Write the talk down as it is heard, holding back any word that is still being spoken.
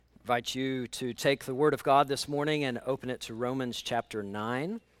invite you to take the Word of God this morning and open it to Romans chapter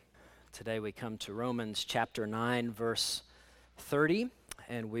 9. Today we come to Romans chapter 9, verse 30,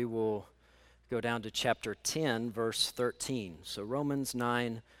 and we will go down to chapter 10, verse 13. So Romans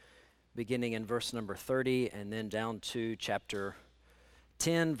 9, beginning in verse number 30, and then down to chapter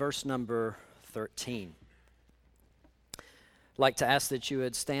 10, verse number 13. I'd like to ask that you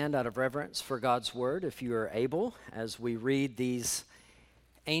would stand out of reverence for God's Word, if you are able, as we read these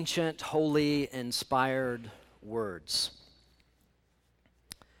ancient, holy, inspired words.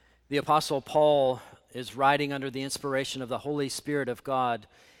 The Apostle Paul is writing under the inspiration of the Holy Spirit of God,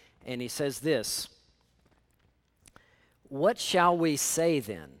 and he says this: "What shall we say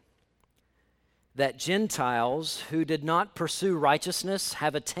then? That Gentiles who did not pursue righteousness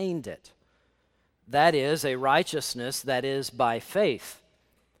have attained it. That is, a righteousness that is by faith.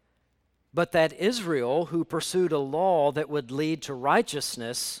 But that Israel, who pursued a law that would lead to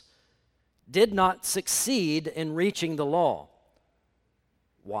righteousness, did not succeed in reaching the law.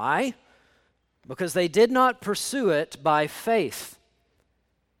 Why? Because they did not pursue it by faith,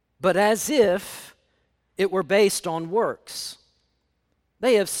 but as if it were based on works.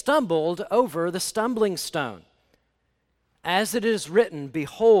 They have stumbled over the stumbling stone. As it is written,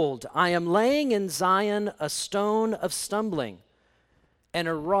 'Behold, I am laying in Zion a stone of stumbling and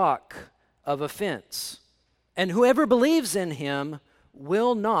a rock of offense, and whoever believes in him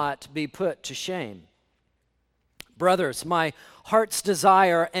will not be put to shame.' Brothers, my heart's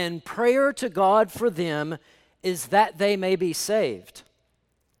desire and prayer to God for them is that they may be saved.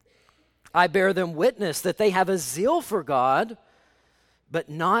 I bear them witness that they have a zeal for God, but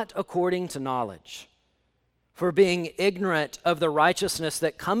not according to knowledge. For being ignorant of the righteousness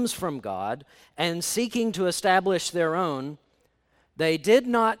that comes from God and seeking to establish their own, they did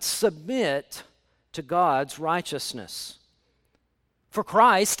not submit to God's righteousness. For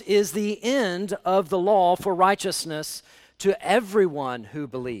Christ is the end of the law for righteousness to everyone who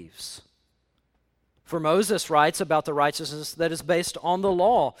believes. For Moses writes about the righteousness that is based on the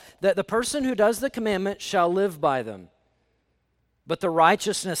law, that the person who does the commandments shall live by them. But the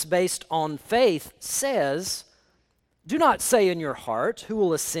righteousness based on faith says, 'Do not say in your heart, who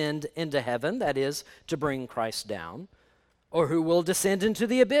will ascend into heaven,' that is, to bring Christ down, 'or who will descend into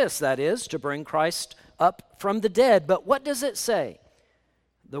the abyss,' that is, to bring Christ up from the dead. But what does it say?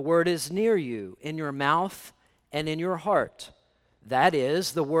 'The word is near you, in your mouth and in your heart.' That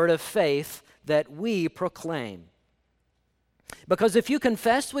is the word of faith that we proclaim. Because if you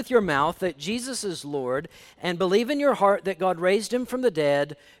confess with your mouth that Jesus is Lord and believe in your heart that God raised him from the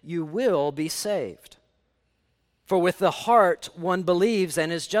dead, you will be saved. For with the heart one believes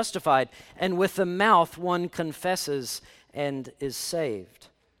and is justified, and with the mouth one confesses and is saved.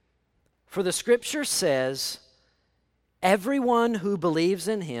 For the scripture says, 'Everyone who believes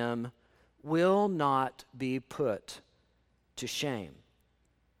in him will not be put to shame.'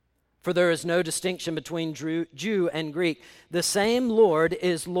 For there is no distinction between Jew and Greek. The same Lord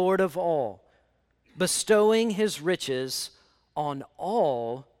is Lord of all, bestowing his riches on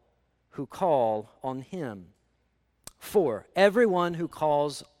all who call on him. For everyone who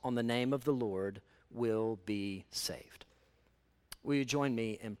calls on the name of the Lord will be saved." Will you join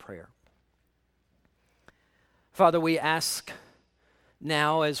me in prayer? Father, we ask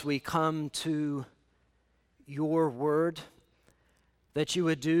now as we come to your word that you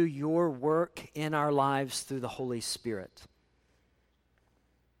would do your work in our lives through the Holy Spirit.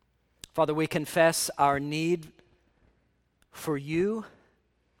 Father, we confess our need for you.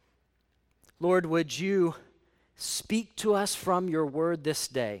 Lord, would you speak to us from your word this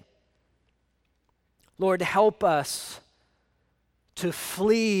day? Lord, help us to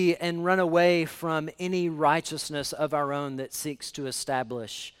flee and run away from any righteousness of our own that seeks to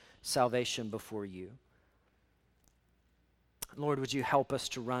establish salvation before you. Lord, would you help us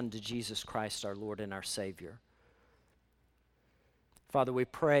to run to Jesus Christ, our Lord and our Savior? Father, we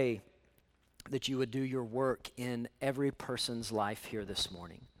pray that you would do your work in every person's life here this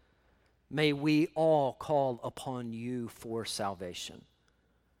morning. May we all call upon you for salvation.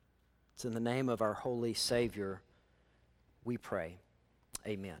 It's in the name of our holy Savior we pray.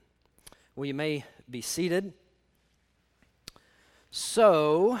 Amen. Well, you may be seated.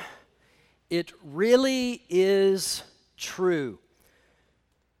 So, it really is true.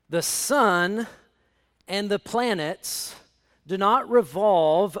 The sun and the planets do not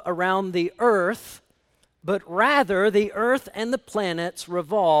revolve around the earth, but rather the earth and the planets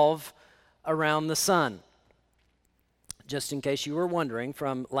revolve around the sun. Just in case you were wondering,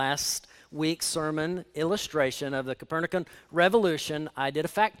 from last week's sermon illustration of the Copernican revolution, I did a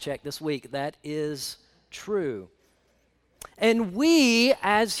fact check this week. That is true. And we,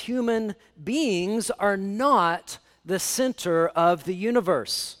 as human beings, are not the center of the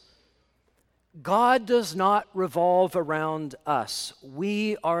universe. God does not revolve around us.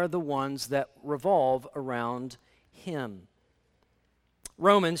 We are the ones that revolve around Him.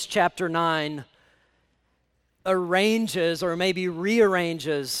 Romans chapter 9 arranges or maybe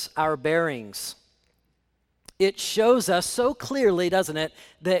rearranges our bearings. It shows us so clearly, doesn't it,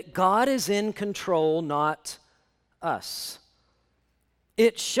 that God is in control, not us.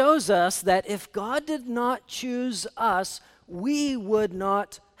 It shows us that if God did not choose us, we would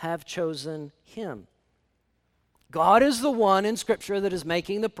not have chosen Him. God is the one in Scripture that is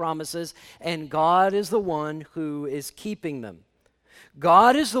making the promises, and God is the one who is keeping them.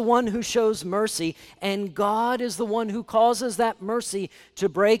 God is the one who shows mercy, and God is the one who causes that mercy to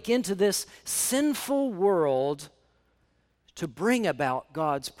break into this sinful world to bring about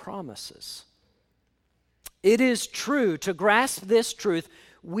God's promises. It is true. To grasp this truth,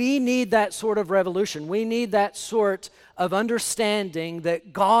 we need that sort of revolution. We need that sort of understanding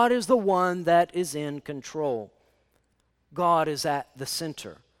that God is the one that is in control. God is at the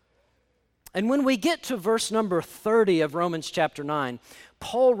center. And when we get to verse number 30 of Romans chapter 9,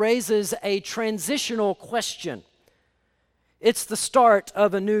 Paul raises a transitional question. It's the start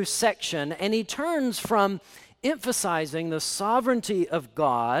of a new section, and he turns from emphasizing the sovereignty of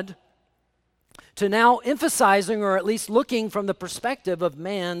God to now emphasizing, or at least looking from the perspective of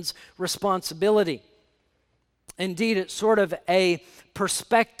man's responsibility. Indeed, it's sort of a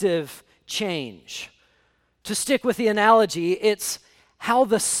perspective change. To stick with the analogy, it's how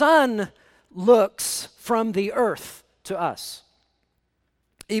the sun looks from the earth to us.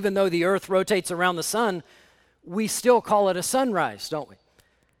 Even though the earth rotates around the sun, we still call it a sunrise, don't we?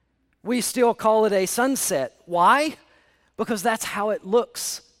 We still call it a sunset. Why? Because that's how it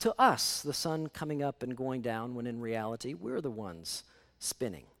looks to us, the sun coming up and going down, when in reality, we're the ones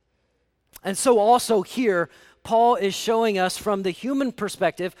spinning. And so also here, Paul is showing us from the human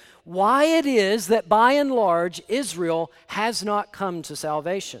perspective why it is that by and large, Israel has not come to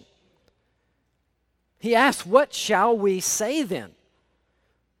salvation. He asks, what shall we say then?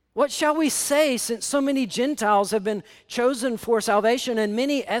 What shall we say since so many Gentiles have been chosen for salvation and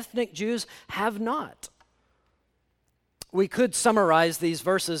many ethnic Jews have not? We could summarize these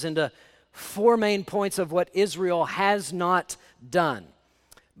verses into 4 main points of what Israel has not done.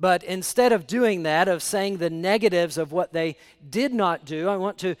 But instead of doing that, of saying the negatives of what they did not do, I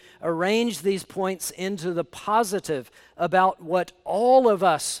want to arrange these points into the positive about what all of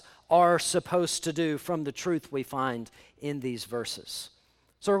us are supposed to do from the truth we find in these verses.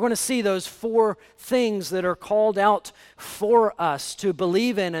 So we're going to see those 4 things that are called out for us to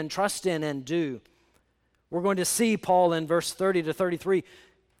believe in and trust in and do. We're going to see Paul in verse 30 to 33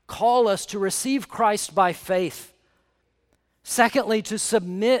 call us to receive Christ by faith. Secondly, to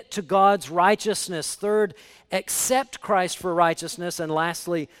submit to God's righteousness. Third, accept Christ for righteousness. And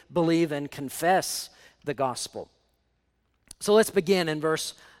lastly, believe and confess the gospel. So let's begin in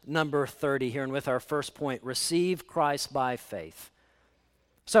verse number 30 here, and with our first point, receive Christ by faith.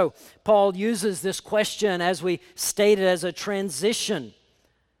 So Paul uses this question, as we stated, as a transition,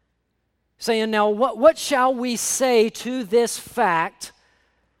 saying, now what shall we say to this fact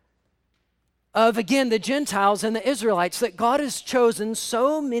of, again, the Gentiles and the Israelites, that God has chosen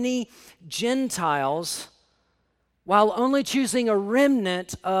so many Gentiles while only choosing a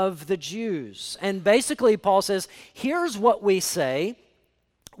remnant of the Jews? And basically, Paul says, here's what we say.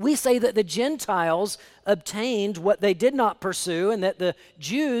 We say that the Gentiles obtained what they did not pursue, and that the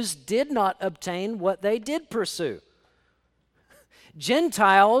Jews did not obtain what they did pursue.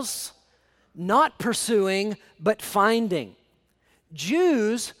 Gentiles not pursuing, but finding.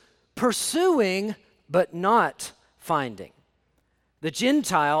 Jews pursuing, but not finding. The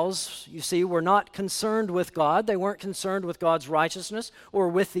Gentiles, you see, were not concerned with God. They weren't concerned with God's righteousness or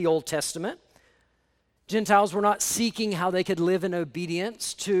with the Old Testament. Gentiles were not seeking how they could live in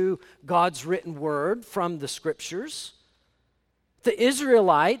obedience to God's written word from the Scriptures. The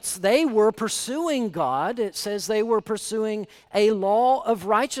Israelites, they were pursuing God. It says they were pursuing a law of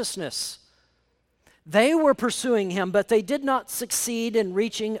righteousness. They were pursuing Him, but they did not succeed in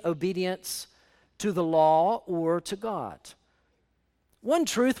reaching obedience to the law or to God. One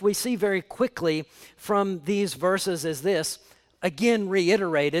truth we see very quickly from these verses is this, again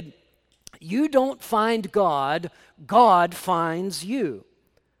reiterated: you don't find God, God finds you.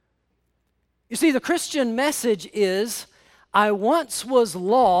 You see, the Christian message is, I once was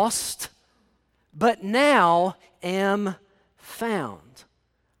lost, but now am found.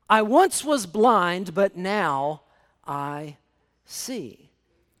 I once was blind, but now I see.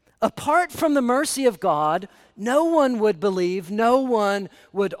 Apart from the mercy of God, no one would believe, no one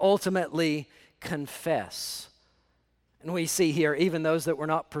would ultimately confess. And we see here, even those that were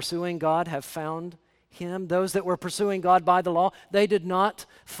not pursuing God have found him. Those that were pursuing God by the law, they did not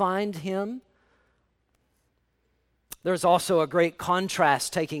find him. There's also a great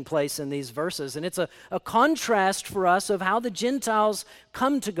contrast taking place in these verses, and it's a contrast for us of how the Gentiles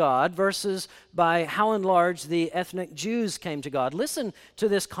come to God versus by how and large the ethnic Jews came to God. Listen to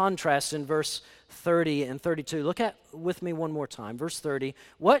this contrast in verse 30 and 32. Look at with me one more time. Verse 30,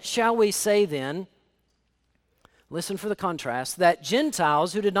 what shall we say then? Listen for the contrast. That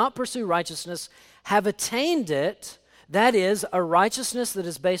Gentiles who did not pursue righteousness have attained it, that is, a righteousness that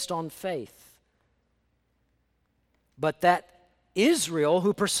is based on faith. But that Israel,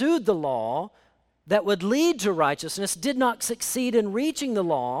 who pursued the law that would lead to righteousness, did not succeed in reaching the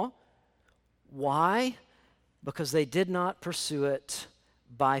law. Why? Because they did not pursue it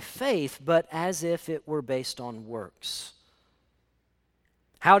by faith, but as if it were based on works.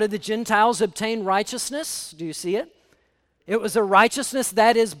 How did the Gentiles obtain righteousness? Do you see it? It was a righteousness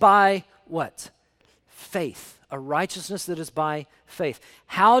that is by what? Faith. A righteousness that is by faith.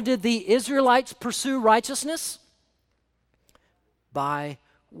 How did the Israelites pursue righteousness? By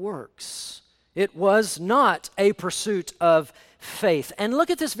works. It was not a pursuit of faith. And look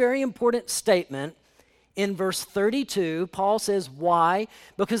at this very important statement in verse 32. Paul says, why?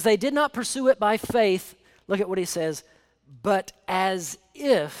 Because they did not pursue it by faith. Look at what he says, but as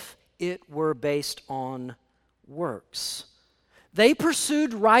if it were based on works. They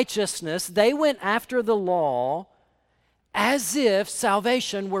pursued righteousness. They went after the law as if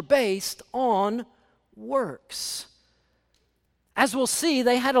salvation were based on works. As we'll see,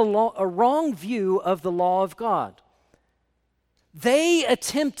 they had a wrong view of the law of God. They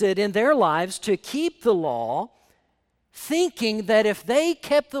attempted in their lives to keep the law, thinking that if they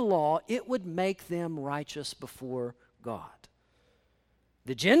kept the law, it would make them righteous before God.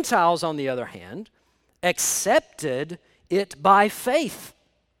 The Gentiles, on the other hand, accepted it by faith.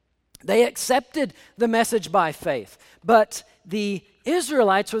 They accepted the message by faith. But the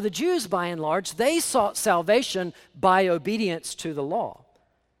Israelites, or the Jews by and large, they sought salvation by obedience to the law.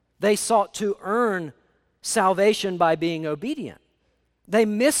 They sought to earn salvation by being obedient. They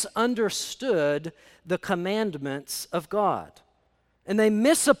misunderstood the commandments of God. And they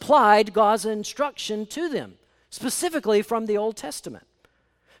misapplied God's instruction to them, specifically from the Old Testament.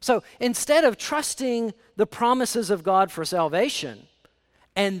 So instead of trusting the promises of God for salvation,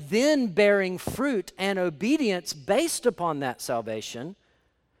 and then bearing fruit and obedience based upon that salvation,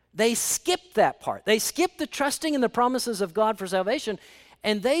 they skipped that part. They skipped the trusting in the promises of God for salvation,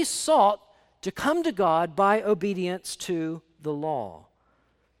 and they sought to come to God by obedience to the law.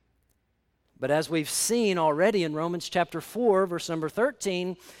 But as we've seen already in Romans chapter 4, verse number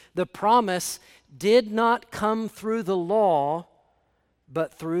 13, the promise did not come through the law,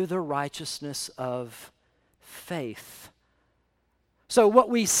 but through the righteousness of faith. So what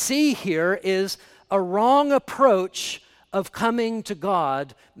we see here is a wrong approach of coming to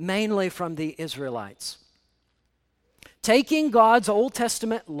God, mainly from the Israelites. Taking God's Old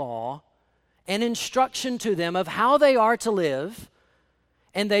Testament law and instruction to them of how they are to live,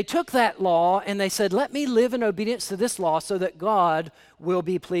 and they took that law and they said, let me live in obedience to this law so that God will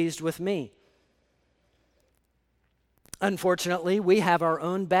be pleased with me. Unfortunately, we have our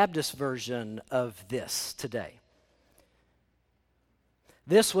own Baptist version of this today.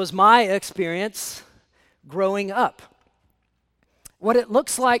 This was my experience growing up. What it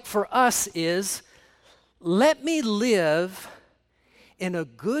looks like for us is, let me live in a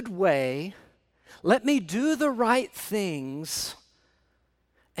good way, let me do the right things,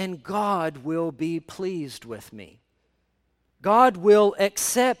 and God will be pleased with me. God will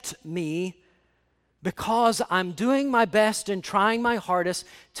accept me because I'm doing my best and trying my hardest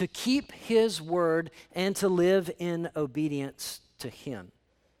to keep His word and to live in obedience to Him.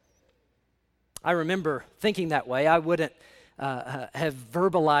 I remember thinking that way. I wouldn't have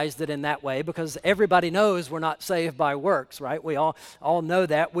verbalized it in that way because everybody knows we're not saved by works, right? We all know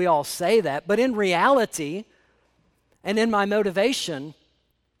that. We all say that. But in reality, and in my motivation,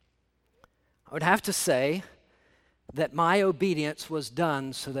 I would have to say that my obedience was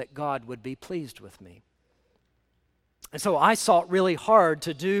done so that God would be pleased with me. And so I sought really hard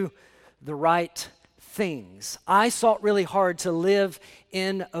to do the right things. I sought really hard to live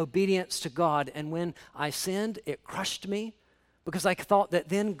in obedience to God. And when I sinned, it crushed me because I thought that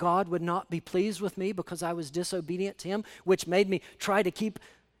then God would not be pleased with me because I was disobedient to Him, which made me try to keep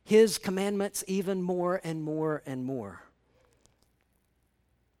His commandments even more and more and more.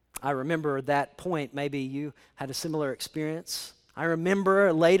 I remember that point. Maybe you had a similar experience. I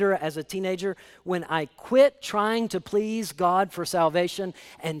remember later as a teenager when I quit trying to please God for salvation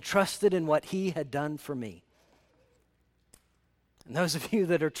and trusted in what He had done for me. And those of you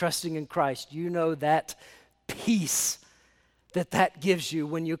that are trusting in Christ, you know that peace that gives you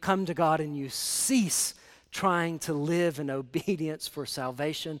when you come to God and you cease trying to live in obedience for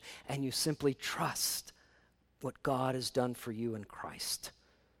salvation and you simply trust what God has done for you in Christ.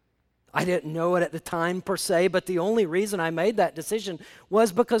 I didn't know it at the time per se, but the only reason I made that decision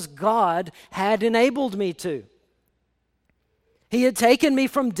was because God had enabled me to. He had taken me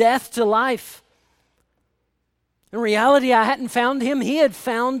from death to life. In reality, I hadn't found Him, He had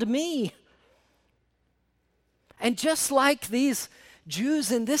found me. And just like these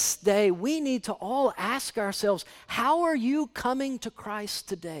Jews in this day, we need to all ask ourselves, how are you coming to Christ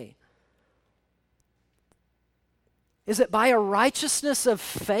today? Is it by a righteousness of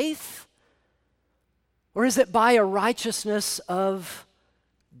faith? Or is it by a righteousness of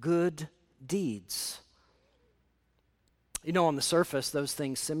good deeds? You know, on the surface, those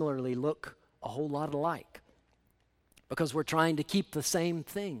things similarly look a whole lot alike because we're trying to keep the same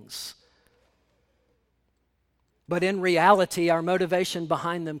things. But in reality, our motivation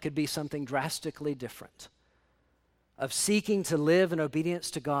behind them could be something drastically different, of seeking to live in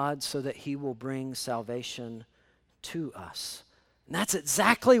obedience to God so that He will bring salvation to us. And that's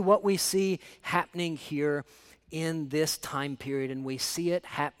exactly what we see happening here in this time period, and we see it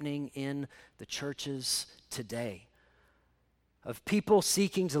happening in the churches today, of people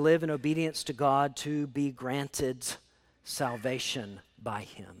seeking to live in obedience to God to be granted salvation by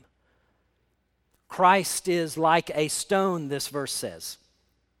Him. Christ is like a stone, this verse says.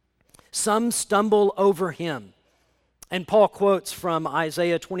 Some stumble over Him. And Paul quotes from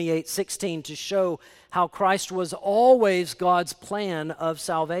Isaiah 28:16 to show how Christ was always God's plan of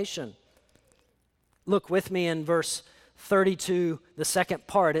salvation. Look with me in verse 32, the second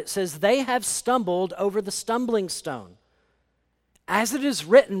part. It says, "They have stumbled over the stumbling stone. As it is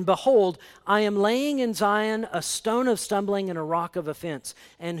written, behold, I am laying in Zion a stone of stumbling and a rock of offense,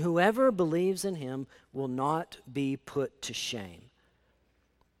 and whoever believes in Him will not be put to shame."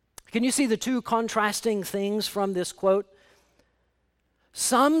 Can you see the two contrasting things from this quote?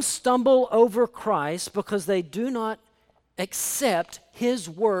 Some stumble over Christ because they do not accept His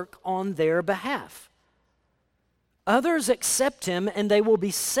work on their behalf. Others accept Him and they will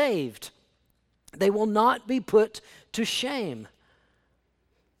be saved. They will not be put to shame.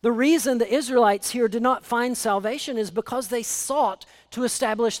 The reason the Israelites here did not find salvation is because they sought to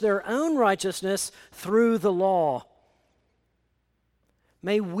establish their own righteousness through the law.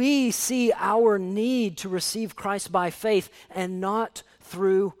 May we see our need to receive Christ by faith and not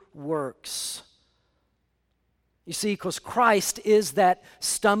through works. You see, because Christ is that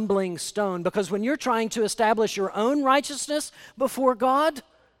stumbling stone. Because when you're trying to establish your own righteousness before God,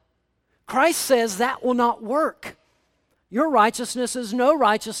 Christ says that will not work. Your righteousness is no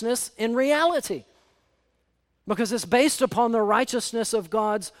righteousness in reality, because it's based upon the righteousness of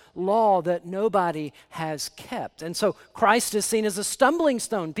God's law that nobody has kept. And so Christ is seen as a stumbling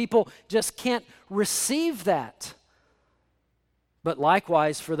stone. People just can't receive that. But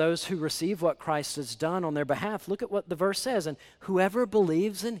likewise, for those who receive what Christ has done on their behalf, look at what the verse says, "And whoever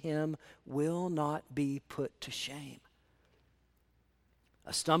believes in Him will not be put to shame."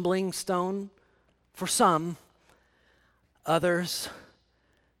 A stumbling stone for some, others,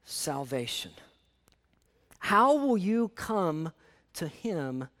 salvation. How will you come to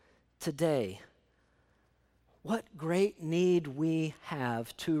Him today? What great need we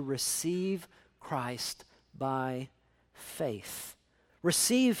have to receive Christ by faith.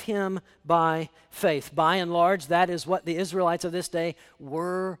 Receive Him by faith. By and large, that is what the Israelites of this day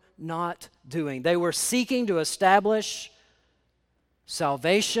were not doing. They were seeking to establish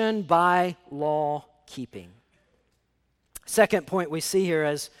salvation by law keeping. Second point we see here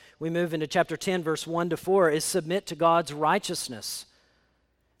as we move into chapter 10, verse 1 to 4, is submit to God's righteousness.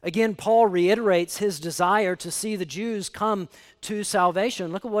 Again, Paul reiterates his desire to see the Jews come to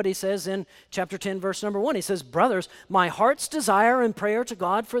salvation. Look at what he says in chapter 10, verse number 1. He says, "Brothers, my heart's desire and prayer to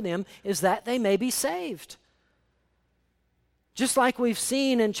God for them is that they may be saved." Just like we've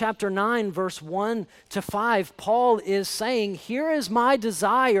seen in chapter 9, verse 1 to 5, Paul is saying, here is my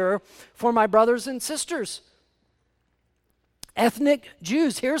desire for my brothers and sisters. Ethnic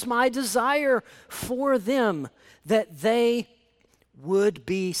Jews, here's my desire for them, that they would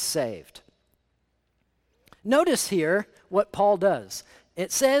be saved. Notice here what Paul does.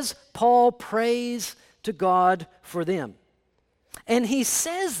 It says Paul prays to God for them. And he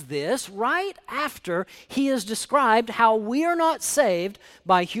says this right after he has described how we are not saved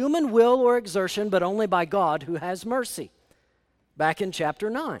by human will or exertion, but only by God who has mercy. back in chapter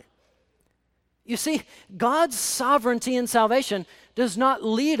 9. You see, God's sovereignty in salvation does not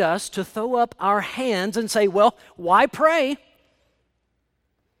lead us to throw up our hands and say, well, why pray?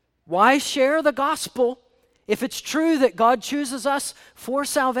 Why share the gospel if it's true that God chooses us for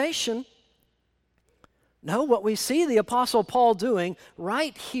salvation? No, what we see the Apostle Paul doing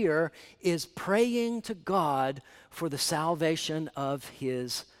right here is praying to God for the salvation of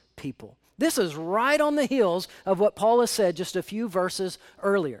his people. This is right on the heels of what Paul has said just a few verses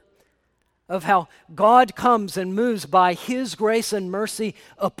earlier, of how God comes and moves by his grace and mercy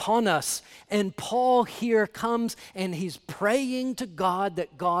upon us. And Paul here comes and he's praying to God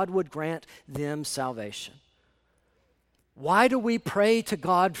that God would grant them salvation. Why do we pray to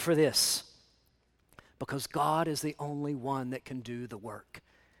God for this? Because God is the only one that can do the work.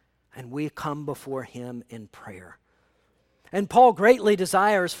 And we come before him in prayer. And Paul greatly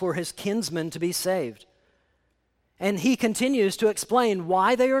desires for his kinsmen to be saved. And he continues to explain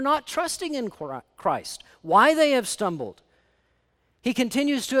why they are not trusting in Christ, why they have stumbled. He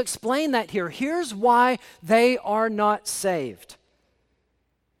continues to explain that here. Here's why they are not saved.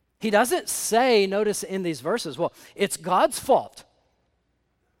 He doesn't say, notice in these verses, well, it's God's fault.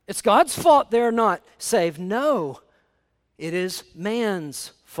 It's God's fault they're not saved. No, it is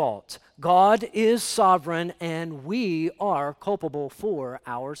man's fault. God is sovereign and we are culpable for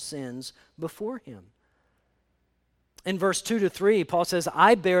our sins before him. In verse 2 to 3, Paul says,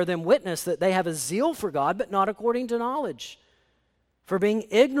 I bear them witness that they have a zeal for God, but not according to knowledge. For being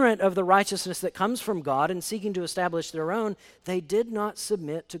ignorant of the righteousness that comes from God and seeking to establish their own, they did not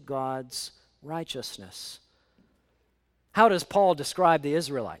submit to God's righteousness. How does Paul describe the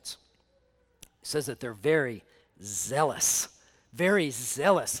Israelites? He says that they're very zealous. Very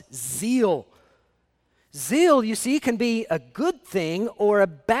zealous. Zeal. Zeal, you see, can be a good thing or a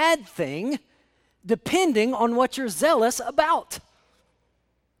bad thing depending on what you're zealous about.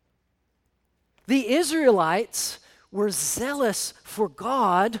 The Israelites were zealous for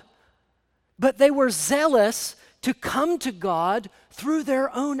God, but they were zealous to come to God through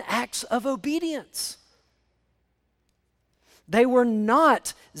their own acts of obedience. They were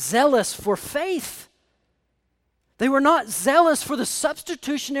not zealous for faith. They were not zealous for the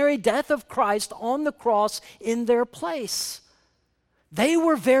substitutionary death of Christ on the cross in their place. They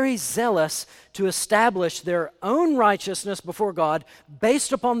were very zealous to establish their own righteousness before God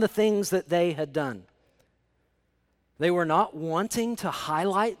based upon the things that they had done. They were not wanting to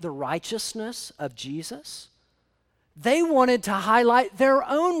highlight the righteousness of Jesus. They wanted to highlight their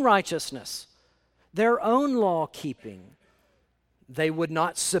own righteousness, their own law keeping. They would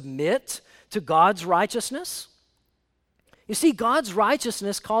not submit to God's righteousness. You see, God's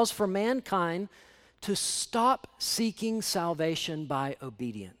righteousness calls for mankind to stop seeking salvation by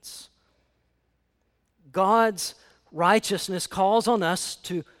obedience. God's righteousness calls on us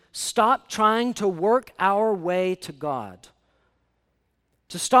to stop trying to work our way to God,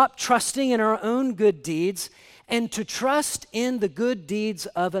 to stop trusting in our own good deeds, and to trust in the good deeds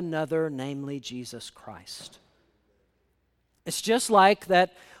of another, namely Jesus Christ. It's just like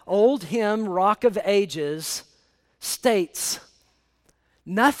that old hymn, Rock of Ages, states,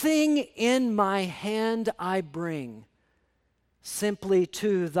 nothing in my hand I bring, simply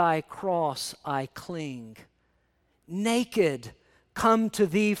to thy cross I cling. Naked, come to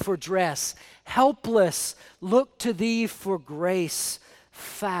thee for dress. Helpless, look to thee for grace.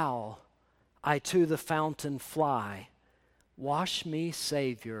 Foul, I to the fountain fly. Wash me,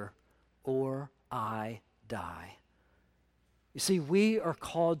 Savior, or I die. You see, we are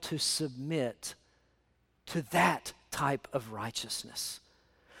called to submit to that type of righteousness.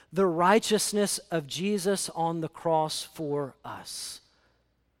 The righteousness of Jesus on the cross for us.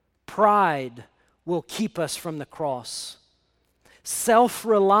 Pride will keep us from the cross.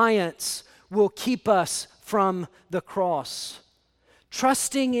 Self-reliance will keep us from the cross.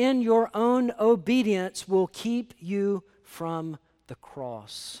 Trusting in your own obedience will keep you from the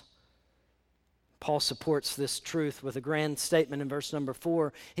cross. Paul supports this truth with a grand statement in verse number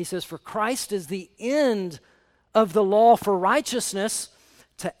 4. He says, for Christ is the end of the law for righteousness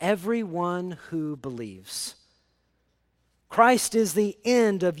to everyone who believes. Christ is the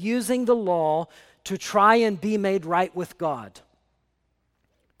end of using the law to try and be made right with God.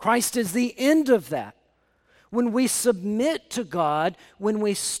 Christ is the end of that. When we submit to God, when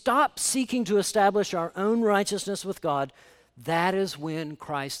we stop seeking to establish our own righteousness with God, that is when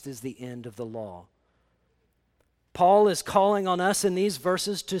Christ is the end of the law. Paul is calling on us in these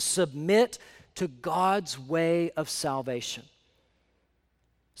verses to submit to God's way of salvation.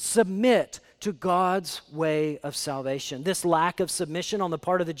 Submit to God's way of salvation. This lack of submission on the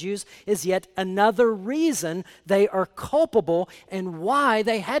part of the Jews is yet another reason they are culpable and why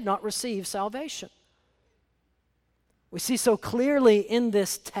they had not received salvation. We see so clearly in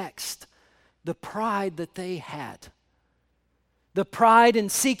this text the pride that they had, the pride in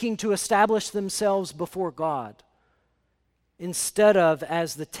seeking to establish themselves before God, instead of,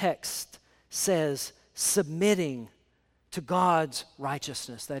 as the text says, submitting to God's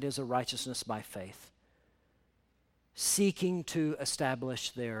righteousness, that is, a righteousness by faith, seeking to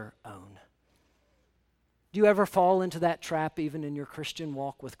establish their own. Do you ever fall into that trap even in your Christian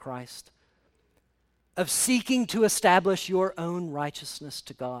walk with Christ? Of seeking to establish your own righteousness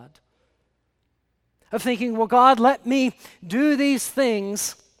to God? Of thinking, well, God, let me do these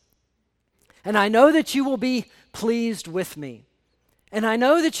things, and I know that you will be pleased with me, and I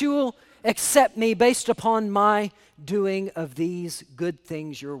know that you will accept me based upon my doing of these good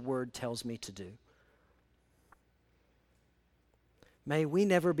things your word tells me to do. May we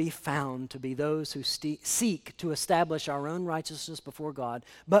never be found to be those who seek to establish our own righteousness before God,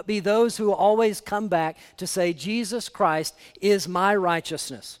 but be those who always come back to say, Jesus Christ is my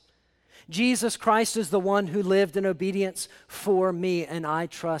righteousness. Jesus Christ is the one who lived in obedience for me, and I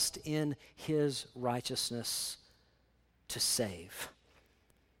trust in his righteousness to save.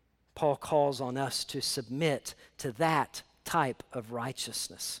 Paul calls on us to submit to that type of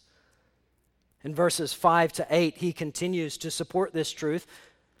righteousness. In verses 5 to 8, he continues to support this truth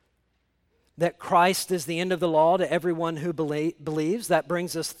that Christ is the end of the law to everyone who believes. That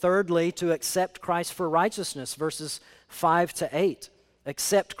brings us thirdly to accept Christ for righteousness, verses 5 to 8.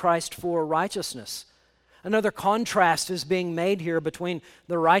 Accept Christ for righteousness. Another contrast is being made here between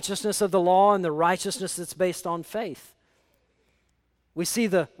the righteousness of the law and the righteousness that's based on faith. We see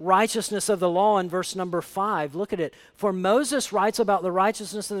the righteousness of the law in verse number 5. Look at it. For Moses writes about the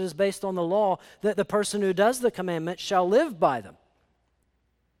righteousness that is based on the law, that the person who does the commandments shall live by them.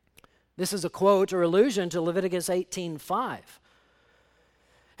 This is a quote or allusion to Leviticus 18:5.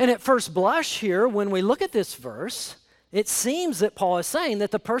 And at first blush here, when we look at this verse, it seems that Paul is saying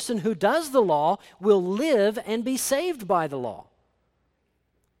that the person who does the law will live and be saved by the law.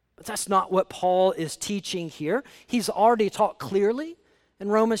 But that's not what Paul is teaching here. He's already taught clearly in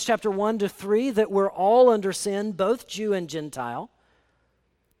Romans chapter 1 to 3 that we're all under sin, both Jew and Gentile.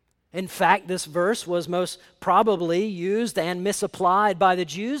 In fact, this verse was most probably used and misapplied by the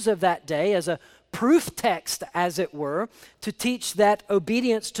Jews of that day as a proof text, as it were, to teach that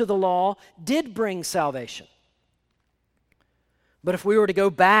obedience to the law did bring salvation. But if we were to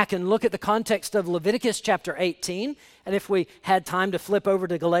go back and look at the context of Leviticus chapter 18, and if we had time to flip over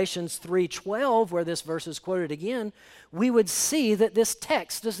to Galatians 3:12, where this verse is quoted again, we would see that this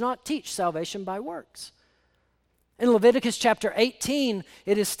text does not teach salvation by works. In Leviticus chapter 18,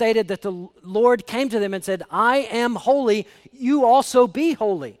 it is stated that the Lord came to them and said, I am holy, you also be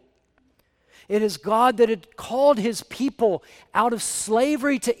holy. It is God that had called his people out of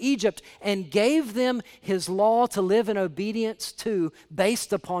slavery to Egypt and gave them his law to live in obedience to,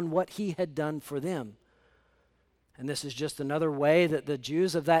 based upon what he had done for them. And this is just another way that the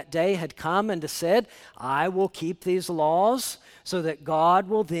Jews of that day had come and said, I will keep these laws so that God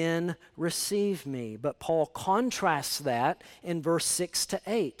will then receive me. But Paul contrasts that in verse 6 to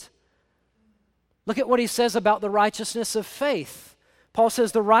 8. Look at what he says about the righteousness of faith. Paul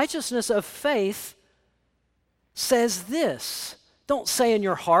says the righteousness of faith says this. Don't say in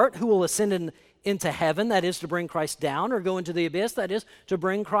your heart, who will ascend into heaven, that is to bring Christ down, or go into the abyss, that is to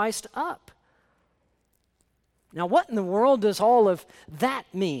bring Christ up. Now, what in the world does all of that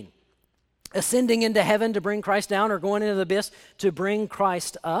mean? Ascending into heaven to bring Christ down, or going into the abyss to bring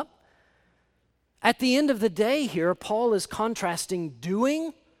Christ up? At the end of the day here, Paul is contrasting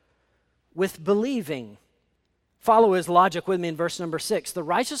doing with believing. Follow his logic with me in verse number 6. The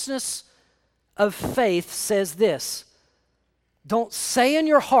righteousness of faith says this. Don't say in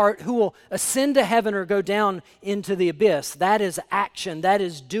your heart who will ascend to heaven or go down into the abyss. That is action. That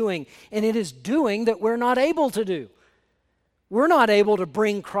is doing. And it is doing that we're not able to do. We're not able to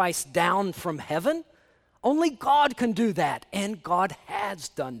bring Christ down from heaven. Only God can do that. And God has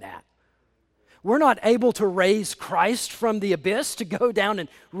done that. We're not able to raise Christ from the abyss to go down and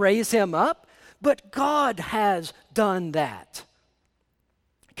raise him up. But God has done that.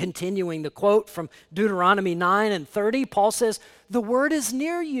 Continuing the quote from Deuteronomy 9:30, Paul says, the word is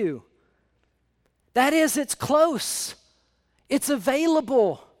near you. That is, it's close. It's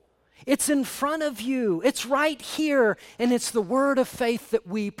available. It's in front of you. It's right here. And it's the word of faith that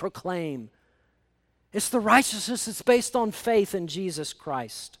we proclaim. It's the righteousness that's based on faith in Jesus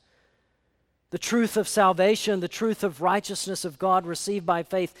Christ. The truth of salvation, the truth of righteousness of God received by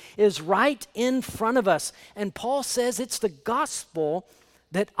faith is right in front of us. And Paul says it's the gospel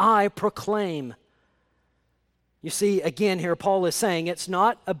that I proclaim. You see, again, here Paul is saying it's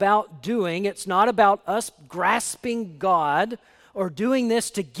not about doing, it's not about us grasping God or doing this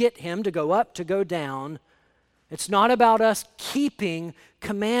to get Him to go up, to go down. It's not about us keeping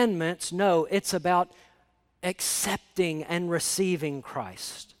commandments. No, it's about accepting and receiving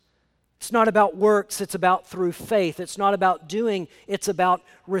Christ. It's not about works, it's about through faith. It's not about doing, it's about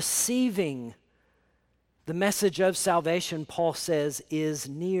receiving. The message of salvation, Paul says, is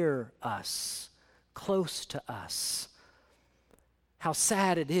near us, close to us. How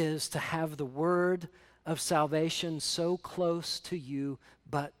sad it is to have the word of salvation so close to you,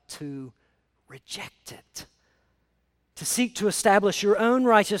 but to reject it. To seek to establish your own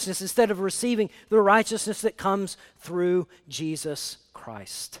righteousness instead of receiving the righteousness that comes through Jesus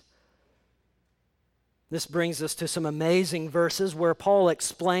Christ. This brings us to some amazing verses where Paul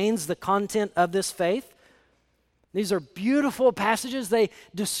explains the content of this faith. These are beautiful passages. They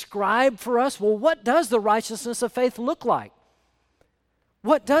describe for us, well, what does the righteousness of faith look like?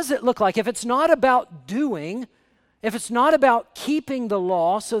 What does it look like? If it's not about doing, if it's not about keeping the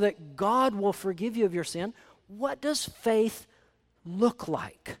law so that God will forgive you of your sin, what does faith look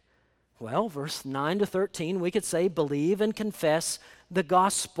like? Well, verse 9 to 13, we could say, believe and confess the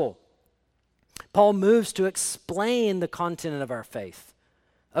gospel. Paul moves to explain the content of our faith,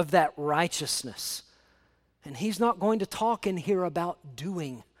 of that righteousness. And he's not going to talk in here about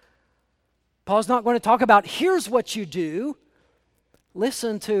doing. Paul's not going to talk about, here's what you do.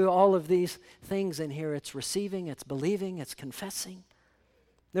 Listen to all of these things in here. It's receiving, it's believing, it's confessing.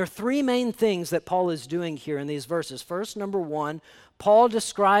 There are three main things that Paul is doing here in these verses. First, number one, Paul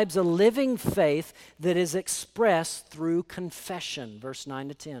describes a living faith that is expressed through confession, verse 9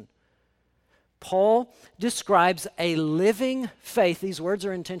 to 10. Paul describes a living faith, these words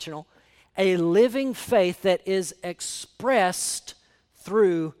are intentional, a living faith that is expressed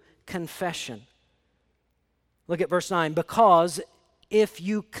through confession. Look at verse 9. Because if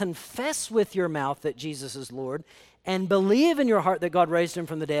you confess with your mouth that Jesus is Lord and believe in your heart that God raised him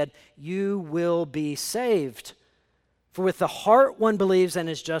from the dead, you will be saved. For with the heart one believes and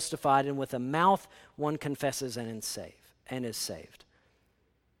is justified, and with the mouth one confesses and is saved.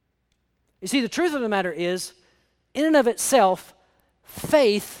 You see, the truth of the matter is, in and of itself,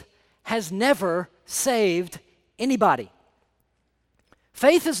 faith has never saved anybody.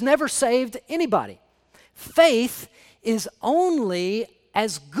 Faith has never saved anybody. Faith is only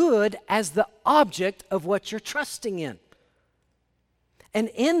as good as the object of what you're trusting in. And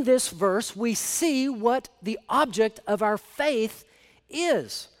in this verse, we see what the object of our faith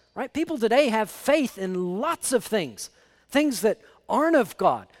is, right? People today have faith in lots of things that aren't of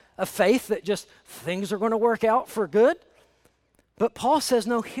God. A faith that just things are going to work out for good. But Paul says,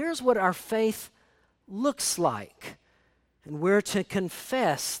 no, here's what our faith looks like. And we're to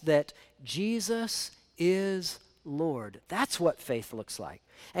confess that Jesus is Lord. That's what faith looks like.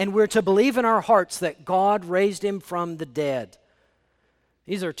 And we're to believe in our hearts that God raised him from the dead.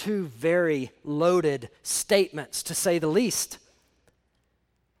 These are two very loaded statements, to say the least.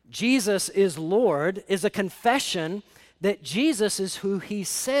 Jesus is Lord is a confession that Jesus is who he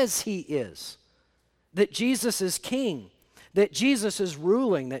says he is, that Jesus is king, that Jesus is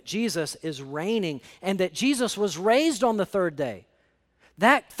ruling, that Jesus is reigning, and that Jesus was raised on the third day.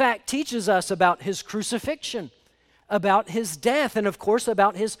 That fact teaches us about his crucifixion, about his death, and of course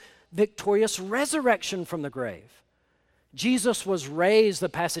about his victorious resurrection from the grave. Jesus was raised, the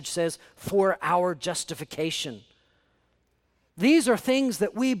passage says, for our justification. These are things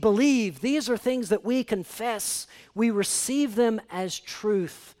that we believe. These are things that we confess. We receive them as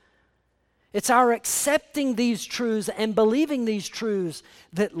truth. It's our accepting these truths and believing these truths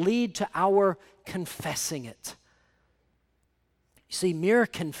that lead to our confessing it. You see, mere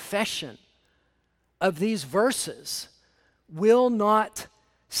confession of these verses will not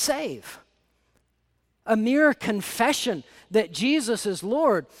save. A mere confession that Jesus is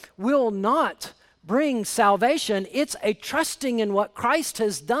Lord will not bring salvation. It's a trusting in what Christ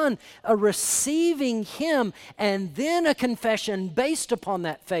has done, a receiving him, and then a confession based upon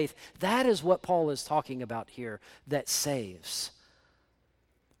that faith. That is what Paul is talking about here, that saves.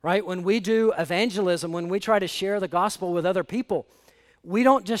 Right? When we do evangelism, when we try to share the gospel with other people, we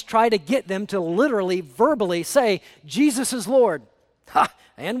don't just try to get them to literally, verbally say, Jesus is Lord. Ha!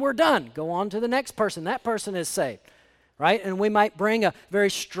 And we're done. Go on to the next person. That person is saved. Right? And we might bring a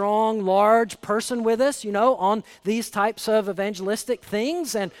very strong, large person with us, on these types of evangelistic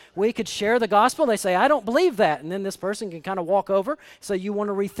things, and we could share the gospel. They say, I don't believe that. And then this person can kind of walk over. So you want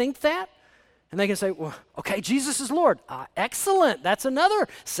to rethink that? And they can say, well, okay, Jesus is Lord. Excellent. That's another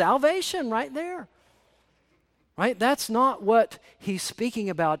salvation right there. Right? That's not what he's speaking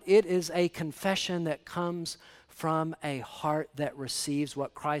about. It is a confession that comes from a heart that receives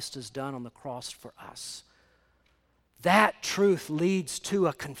what Christ has done on the cross for us. That truth leads to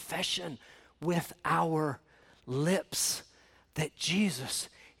a confession with our lips that Jesus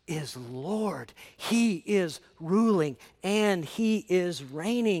is Lord. He is ruling and he is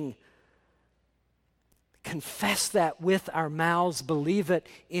reigning. Confess that with our mouths, believe it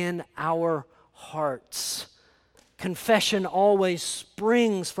in our hearts. Confession always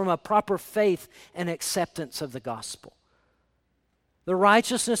springs from a proper faith and acceptance of the gospel. The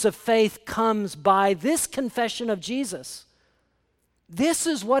righteousness of faith comes by this confession of Jesus. This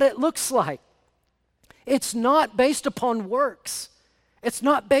is what it looks like. It's not based upon works. It's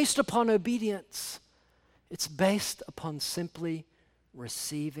not based upon obedience. It's based upon simply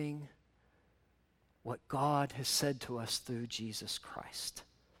receiving what God has said to us through Jesus Christ.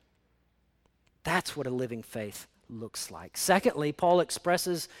 That's what a living faith looks like. Secondly, Paul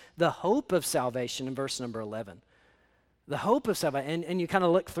expresses the hope of salvation in verse number 11. The hope of salvation, and you kind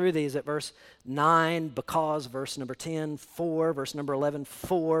of look through these at verse 9, because, verse number 10, 4, verse number 11,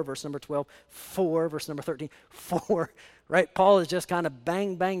 4, verse number 12, 4, verse number 13, 4, right? Paul is just kind of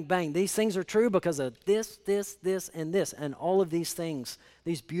bang, bang, bang. These things are true because of this, and this, and all of these things,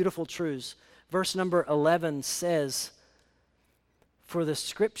 these beautiful truths. Verse number 11 says, for the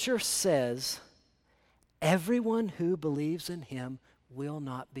scripture says, everyone who believes in him will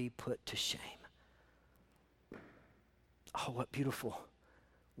not be put to shame. Oh, what beautiful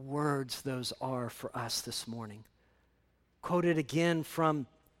words those are for us this morning. Quoted again from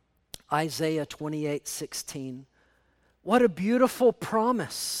Isaiah 28:16. What a beautiful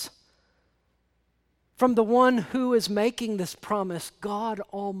promise from the one who is making this promise, God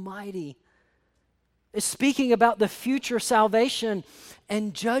Almighty, is speaking about the future salvation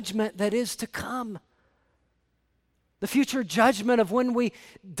and judgment that is to come. The future judgment of when we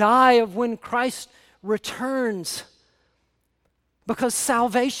die, of when Christ returns. Because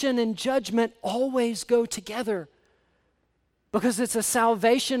salvation and judgment always go together. Because it's a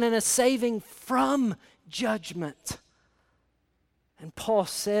salvation and a saving from judgment. And Paul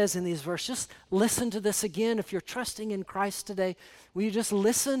says in these verses, just listen to this again. If you're trusting in Christ today, will you just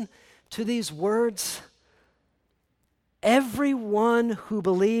listen to these words? Everyone who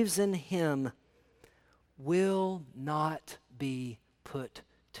believes in him will not be put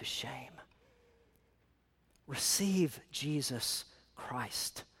to shame. Receive Jesus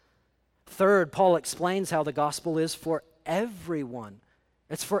Christ. Third, Paul explains how the gospel is for everyone.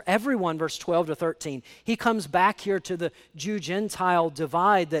 It's for everyone, verse 12 to 13. He comes back here to the Jew-Gentile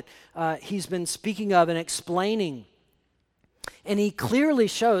divide that he's been speaking of and explaining. And he clearly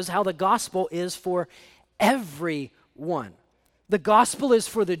shows how the gospel is for everyone. The gospel is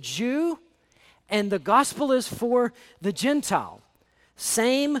for the Jew, and the gospel is for the Gentile.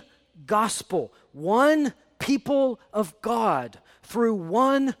 Same gospel, one people of God through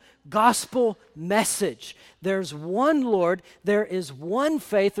one gospel message. There's one Lord, there is one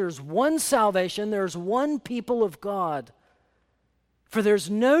faith, there's one salvation, there's one people of God. For there's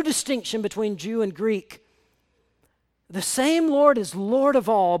no distinction between Jew and Greek. The same Lord is Lord of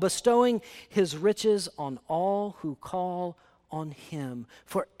all, bestowing his riches on all who call on him.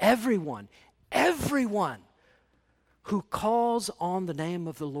 For everyone who calls on the name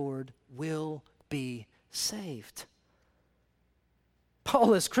of the Lord will be saved.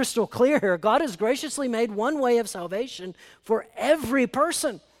 Paul is crystal clear here. God has graciously made one way of salvation for every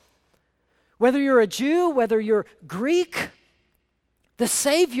person. Whether you're a Jew, whether you're Greek, the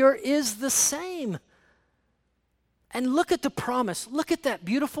Savior is the same. And look at the promise. Look at that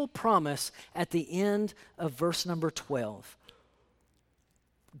beautiful promise at the end of verse number 12.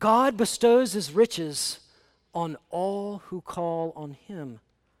 God bestows his riches on all who call on him,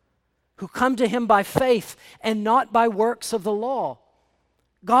 who come to him by faith and not by works of the law.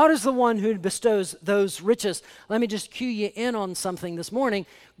 God is the one who bestows those riches. Let me just cue you in on something this morning.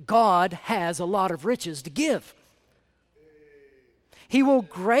 God has a lot of riches to give. He will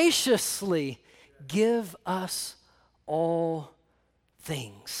graciously give us all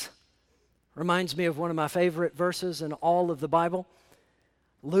things. Reminds me of one of my favorite verses in all of the Bible.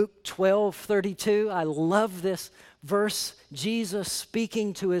 Luke 12:32. I love this verse. Jesus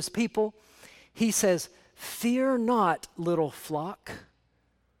speaking to his people. He says, "Fear not, little flock,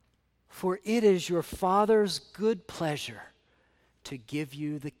 for it is your Father's good pleasure to give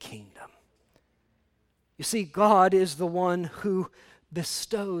you the kingdom." You see, God is the one who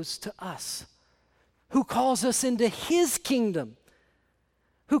bestows to us, who calls us into his kingdom,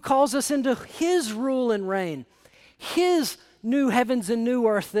 who calls us into his rule and reign, his new heavens and new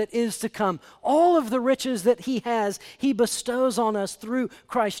earth that is to come. All of the riches that he has, he bestows on us through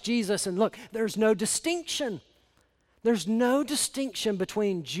Christ Jesus. And look, there's no distinction. There's no distinction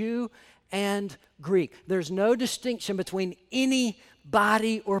between Jew and Greek. There's no distinction between any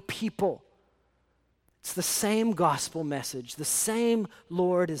body or people. It's the same gospel message. The same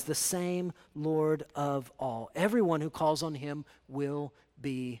Lord is the same Lord of all. Everyone who calls on him will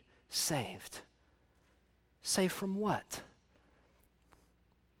be saved. Saved from what?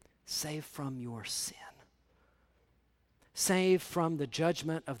 Saved from your sin. Saved from the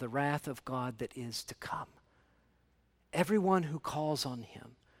judgment of the wrath of God that is to come. Everyone who calls on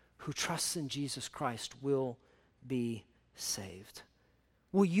him, who trusts in Jesus Christ, will be saved.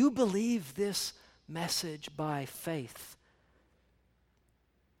 Will you believe this message by faith?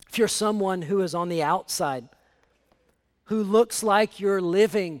 If you're someone who is on the outside, who looks like you're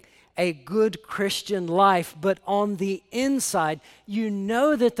living a good Christian life, but on the inside, you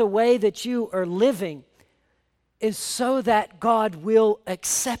know that the way that you are living is so that God will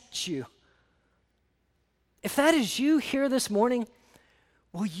accept you. If that is you here this morning,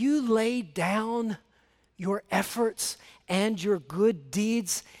 will you lay down your efforts and your good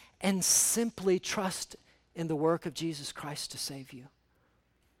deeds and simply trust in the work of Jesus Christ to save you?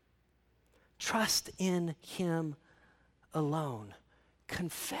 Trust in him alone.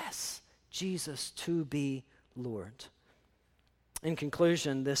 Confess Jesus to be Lord. In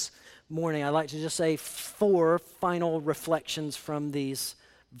conclusion, this morning, I'd like to just say 4 final reflections from these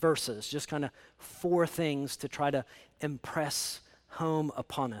verses, just kind of 4 things to try to impress home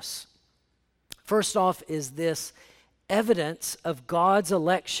upon us. First off is this: evidence of God's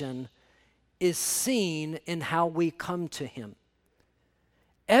election is seen in how we come to him.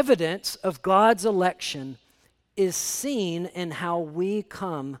 Evidence of God's election is seen in how we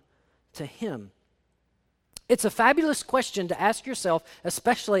come to him. It's a fabulous question to ask yourself,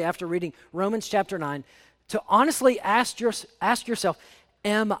 especially after reading Romans chapter 9, to honestly ask yourself,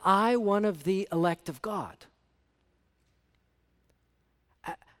 am I one of the elect of God?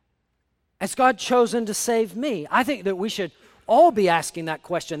 Has God chosen to save me? I think that we should all be asking that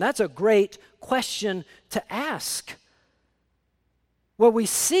question. That's a great question to ask. Well, we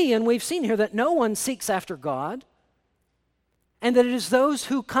see, and we've seen here, that no one seeks after God, and that it is those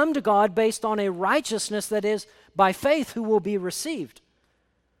who come to God based on a righteousness that is by faith who will be received.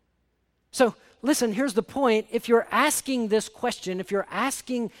 So, listen, here's the point. If you're asking this question, if you're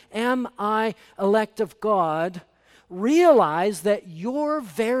asking, am I elect of God, realize that your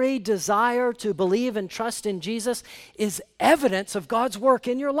very desire to believe and trust in Jesus is evidence of God's work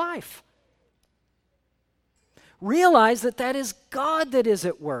in your life. Realize that that is God that is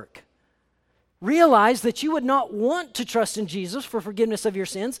at work. Realize that you would not want to trust in Jesus for forgiveness of your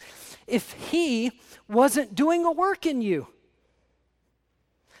sins if he wasn't doing a work in you.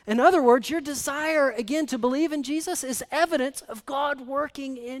 In other words, your desire, again, to believe in Jesus is evidence of God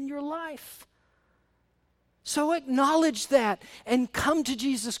working in your life. So acknowledge that and come to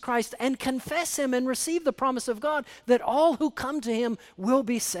Jesus Christ and confess him and receive the promise of God that all who come to him will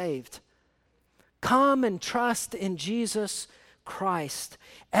be saved. Come and trust in Jesus Christ.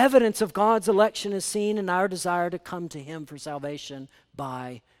 Evidence of God's election is seen in our desire to come to him for salvation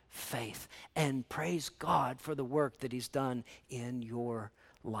by faith. And praise God for the work that he's done in your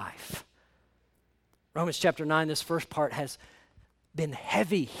life. Romans chapter 9, this first part has been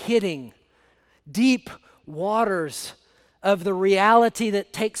heavy hitting, deep waters of the reality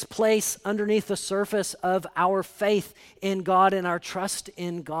that takes place underneath the surface of our faith in God and our trust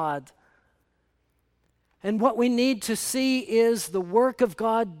in God. And what we need to see is the work of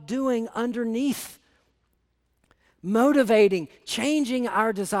God doing underneath, motivating, changing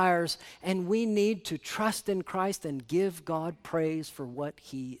our desires, and we need to trust in Christ and give God praise for what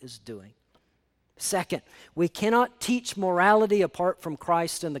he is doing. Second, we cannot teach morality apart from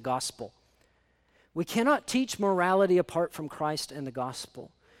Christ and the gospel. We cannot teach morality apart from Christ and the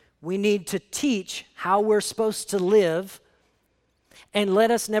gospel. We need to teach how we're supposed to live, and let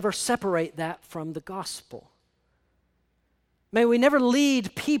us never separate that from the gospel. May we never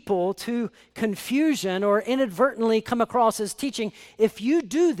lead people to confusion or inadvertently come across as teaching, if you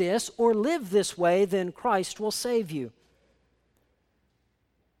do this or live this way, then Christ will save you.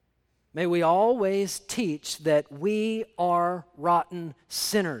 May we always teach that we are rotten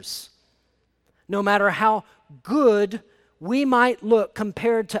sinners. No matter how good we might look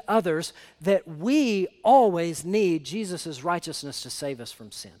compared to others, that we always need Jesus' righteousness to save us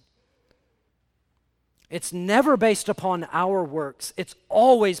from sin. It's never based upon our works. It's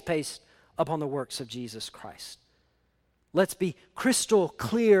always based upon the works of Jesus Christ. Let's be crystal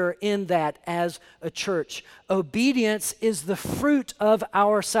clear in that as a church. Obedience is the fruit of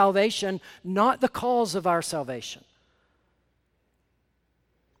our salvation, not the cause of our salvation.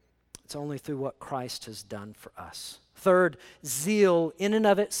 It's only through what Christ has done for us. Third, zeal in and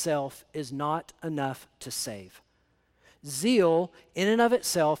of itself is not enough to save. Zeal in and of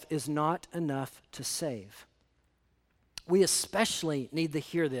itself is not enough to save. We especially need to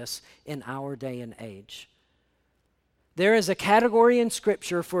hear this in our day and age. There is a category in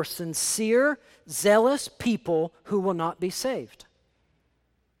Scripture for sincere, zealous people who will not be saved.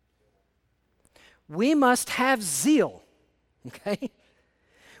 We must have zeal, okay?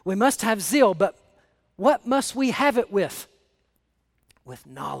 We must have zeal, but what must we have it with? With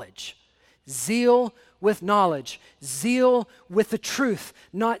knowledge. Zeal with knowledge. Zeal with the truth,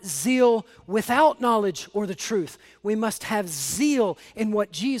 not zeal without knowledge or the truth. We must have zeal in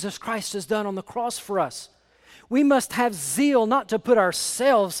what Jesus Christ has done on the cross for us. We must have zeal not to put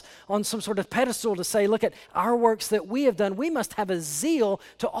ourselves on some sort of pedestal to say, look at our works that we have done. We must have a zeal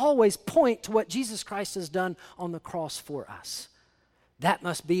to always point to what Jesus Christ has done on the cross for us. That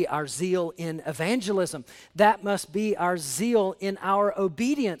must be our zeal in evangelism. That must be our zeal in our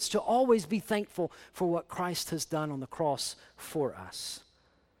obedience, to always be thankful for what Christ has done on the cross for us.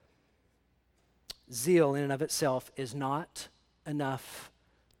 Zeal in and of itself is not enough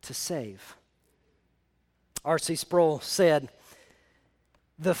to save. R.C. Sproul said,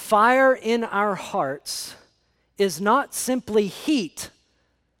 "The fire in our hearts is not simply heat,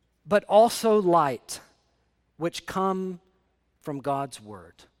 but also light, which come from God's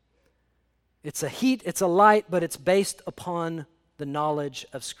Word." It's a heat, it's a light, but it's based upon the knowledge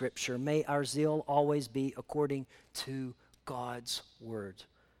of Scripture. May our zeal always be according to God's Word.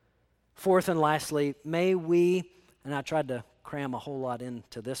 Fourth and lastly, may we, and I tried to cram a whole lot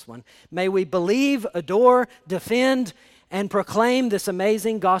into this one, may we believe, adore, defend, and proclaim this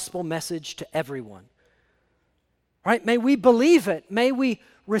amazing gospel message to everyone. Right? May we believe it. May we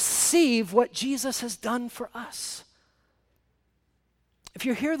receive what Jesus has done for us. If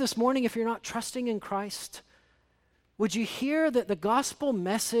you're here this morning, if you're not trusting in Christ, would you hear that the gospel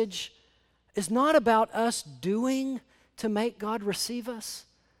message is not about us doing to make God receive us?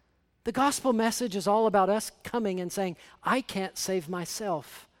 The gospel message is all about us coming and saying, I can't save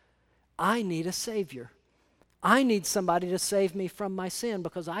myself. I need a Savior. I need somebody to save me from my sin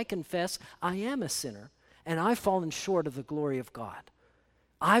because I confess I am a sinner and I've fallen short of the glory of God.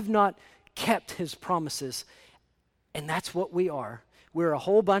 I've not kept His promises, and that's what we are. We're a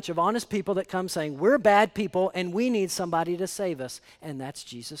whole bunch of honest people that come saying, we're bad people and we need somebody to save us, and that's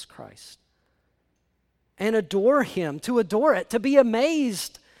Jesus Christ. And adore Him, to adore it, to be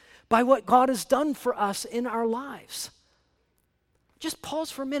amazed by what God has done for us in our lives. Just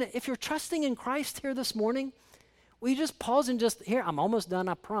pause for a minute. If you're trusting in Christ here this morning, will you just pause and just, here, I'm almost done,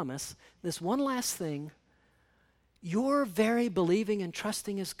 I promise. This one last thing. Your very believing and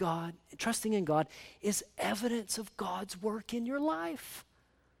trusting in God is evidence of God's work in your life.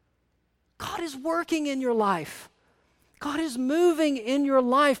 God is working in your life. God is moving in your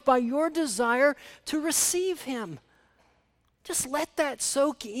life by your desire to receive Him. Just let that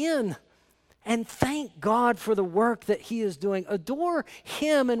soak in and thank God for the work that He is doing. Adore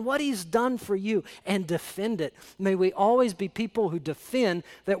Him and what He's done for you and defend it. May we always be people who defend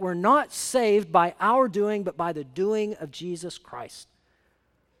that we're not saved by our doing, but by the doing of Jesus Christ.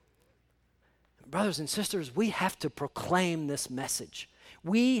 Brothers and sisters, we have to proclaim this message.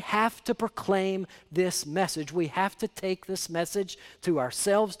 We have to proclaim this message. We have to take this message to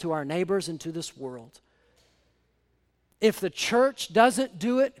ourselves, to our neighbors, and to this world. If the church doesn't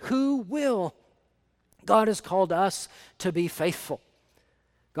do it, who will? God has called us to be faithful.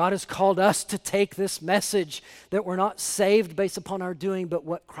 God has called us to take this message that we're not saved based upon our doing, but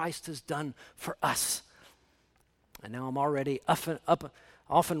what Christ has done for us. And now I'm already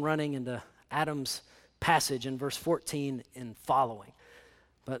off and running into Adam's passage in verse 14 and following.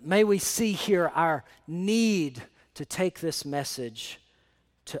 But may we see here our need to take this message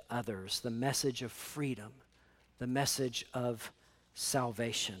to others, the message of freedom, the message of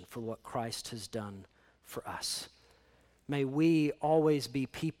salvation for what Christ has done for us. May we always be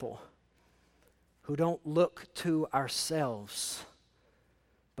people who don't look to ourselves,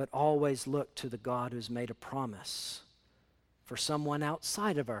 but always look to the God who's made a promise for someone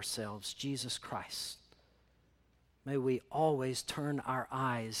outside of ourselves, Jesus Christ. May we always turn our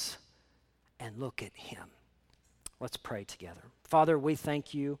eyes and look at Him. Let's pray together. Father, we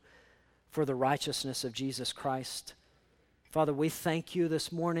thank You for the righteousness of Jesus Christ. Father, we thank You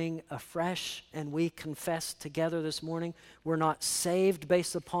this morning afresh, and we confess together this morning we're not saved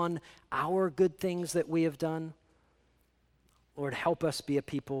based upon our good things that we have done. Lord, help us be a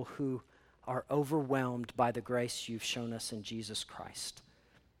people who are overwhelmed by the grace you've shown us in Jesus Christ.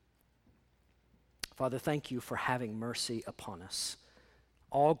 Father, thank you for having mercy upon us.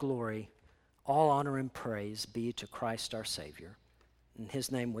 All glory, all honor and praise be to Christ our Savior. In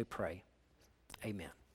his name we pray. Amen.